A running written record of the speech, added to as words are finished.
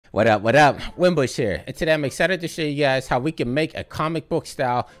What up, what up? Winbush here, and today I'm excited to show you guys how we can make a comic book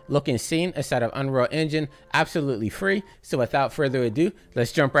style looking scene inside of Unreal Engine absolutely free. So without further ado,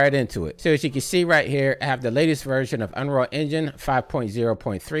 let's jump right into it. So as you can see right here, I have the latest version of Unreal Engine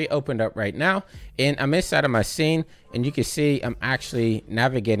 5.0.3 opened up right now, and I'm inside of my scene, and you can see I'm actually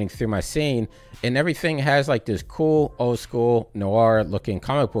navigating through my scene, and everything has like this cool old school noir looking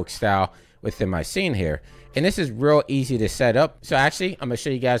comic book style within my scene here. And this is real easy to set up. So actually, I'm gonna show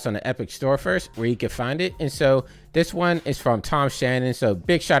you guys on the Epic Store first where you can find it. And so this one is from Tom Shannon. So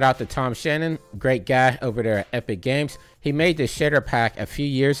big shout out to Tom Shannon, great guy over there at Epic Games. He made this shader pack a few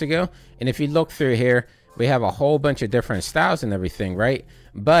years ago. And if you look through here, we have a whole bunch of different styles and everything, right?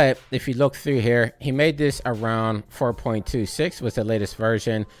 But if you look through here, he made this around 4.26 was the latest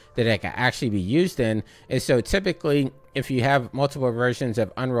version that it can actually be used in. And so typically, if you have multiple versions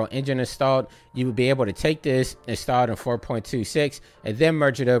of Unreal Engine installed, you would be able to take this, install it in 4.26, and then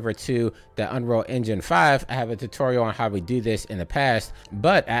merge it over to the Unreal Engine 5. I have a tutorial on how we do this in the past,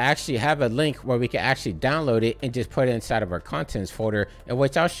 but I actually have a link where we can actually download it and just put it inside of our contents folder, in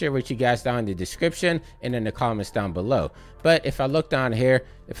which I'll share with you guys down in the description and in the comments down below. But if I look down here,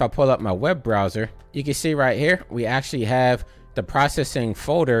 if I pull up my web browser, you can see right here, we actually have the processing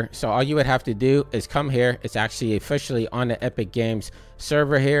folder. So all you would have to do is come here. It's actually officially on the Epic Games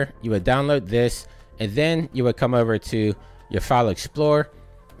server here. You would download this, and then you would come over to your file explorer,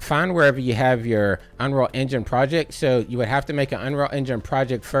 find wherever you have your Unreal Engine project. So you would have to make an Unreal Engine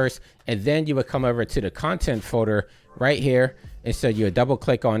project first, and then you would come over to the content folder right here. And so you would double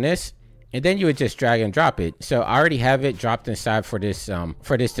click on this, and then you would just drag and drop it. So I already have it dropped inside for this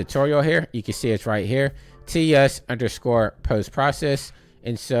tutorial here. You can see it's right here, TS_post process.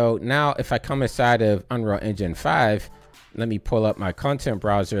 And so now if I come inside of Unreal Engine 5, let me pull up my content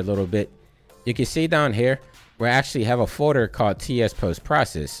browser a little bit. You can see down here, we actually have a folder called TS post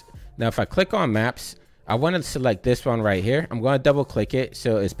process. Now, if I click on maps, I want to select this one right here. I'm going to double click it.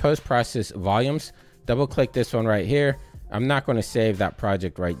 So it's post process volumes. Double click this one right here. I'm not going to save that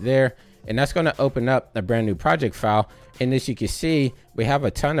project right there. And that's going to open up a brand new project file. And as you can see, we have a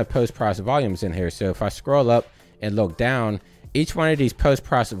ton of post-process volumes in here. So if I scroll up and look down, each one of these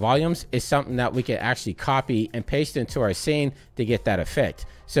post-process volumes is something that we can actually copy and paste into our scene to get that effect.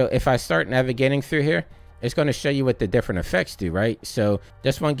 So if I start navigating through here, it's going to show you what the different effects do, right? So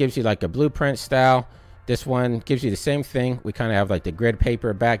this one gives you like a blueprint style. This one gives you the same thing. We kind of have like the grid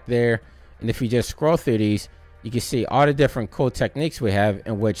paper back there. And if you just scroll through these, you can see all the different cool techniques we have,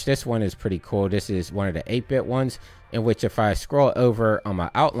 in which this one is pretty cool. This is one of the 8-bit ones, in which if I scroll over on my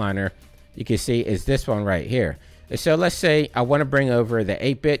outliner, you can see is this one right here. And so let's say I want to bring over the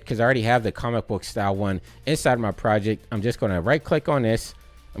 8-bit because I already have the comic book style one inside of my project. I'm just going to right click on this.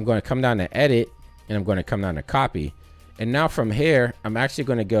 I'm going to come down to edit, and I'm going to come down to copy. And now from here, I'm actually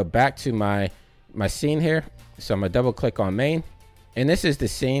going to go back to my scene here. So I'm going to double click on main. And this is the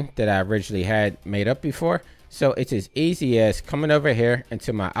scene that I originally had made up before. So it's as easy as coming over here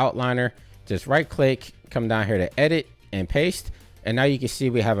into my outliner, just right click, come down here to edit and paste. And now you can see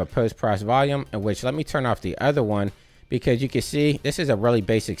we have a post-process volume, in which let me turn off the other one, because you can see this is a really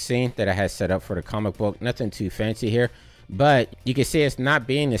basic scene that I had set up for the comic book. Nothing too fancy here, but you can see it's not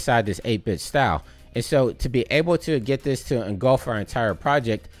being inside this 8-bit style. And so to be able to get this to engulf our entire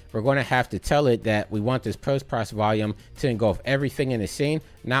project, we're going to have to tell it that we want this post-process volume to engulf everything in the scene,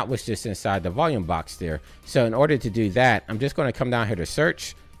 not what's just inside the volume box there. So in order to do that, I'm just going to come down here to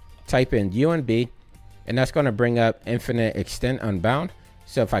search, type in UNB, and that's going to bring up Infinite Extent Unbound.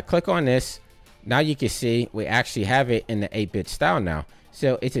 So if I click on this, now you can see we actually have it in the 8-bit style now.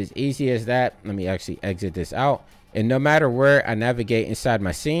 So it's as easy as that. Let me actually exit this out. And no matter where I navigate inside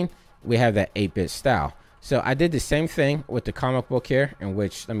my scene, we have that 8-bit style. So I did the same thing with the comic book here, in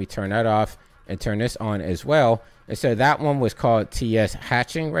which let me turn that off and turn this on as well. And so that one was called TS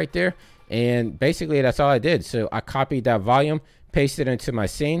hatching right there. And basically that's all I did. So I copied that volume, pasted it into my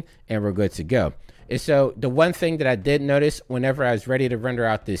scene, and we're good to go. And so the one thing that I did notice whenever I was ready to render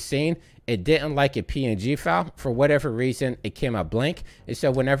out this scene, it didn't like a PNG file. For whatever reason, it came out blank. And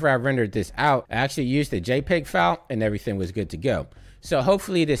so whenever I rendered this out, I actually used a JPEG file, and everything was good to go. So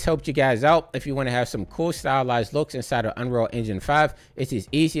hopefully this helped you guys out. If you want to have some cool stylized looks inside of Unreal Engine 5, it's as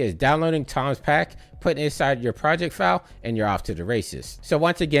easy as downloading Tom's pack, putting it inside your project file, and you're off to the races. So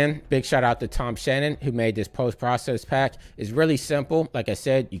once again, big shout out to Tom Shannon, who made this post-process pack. It's really simple. Like I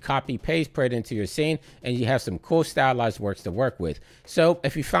said, you copy, paste, put it into your scene, and you have some cool stylized works to work with. So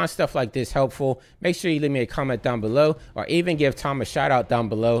if you found stuff like this helpful, make sure you leave me a comment down below, or even give Tom a shout out down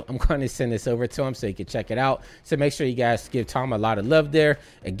below. I'm going to send this over to him so you can check it out. So make sure you guys give Tom a lot of love there.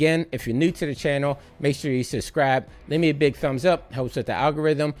 Again, if you're new to the channel, make sure you subscribe. Leave me a big thumbs up, helps with the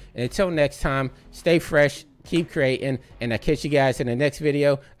algorithm. And until next time, stay fresh, keep creating, and I'll catch you guys in the next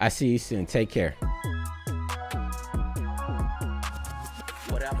video. I'll see you soon. Take care.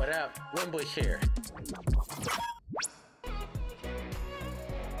 What up, Winbush here.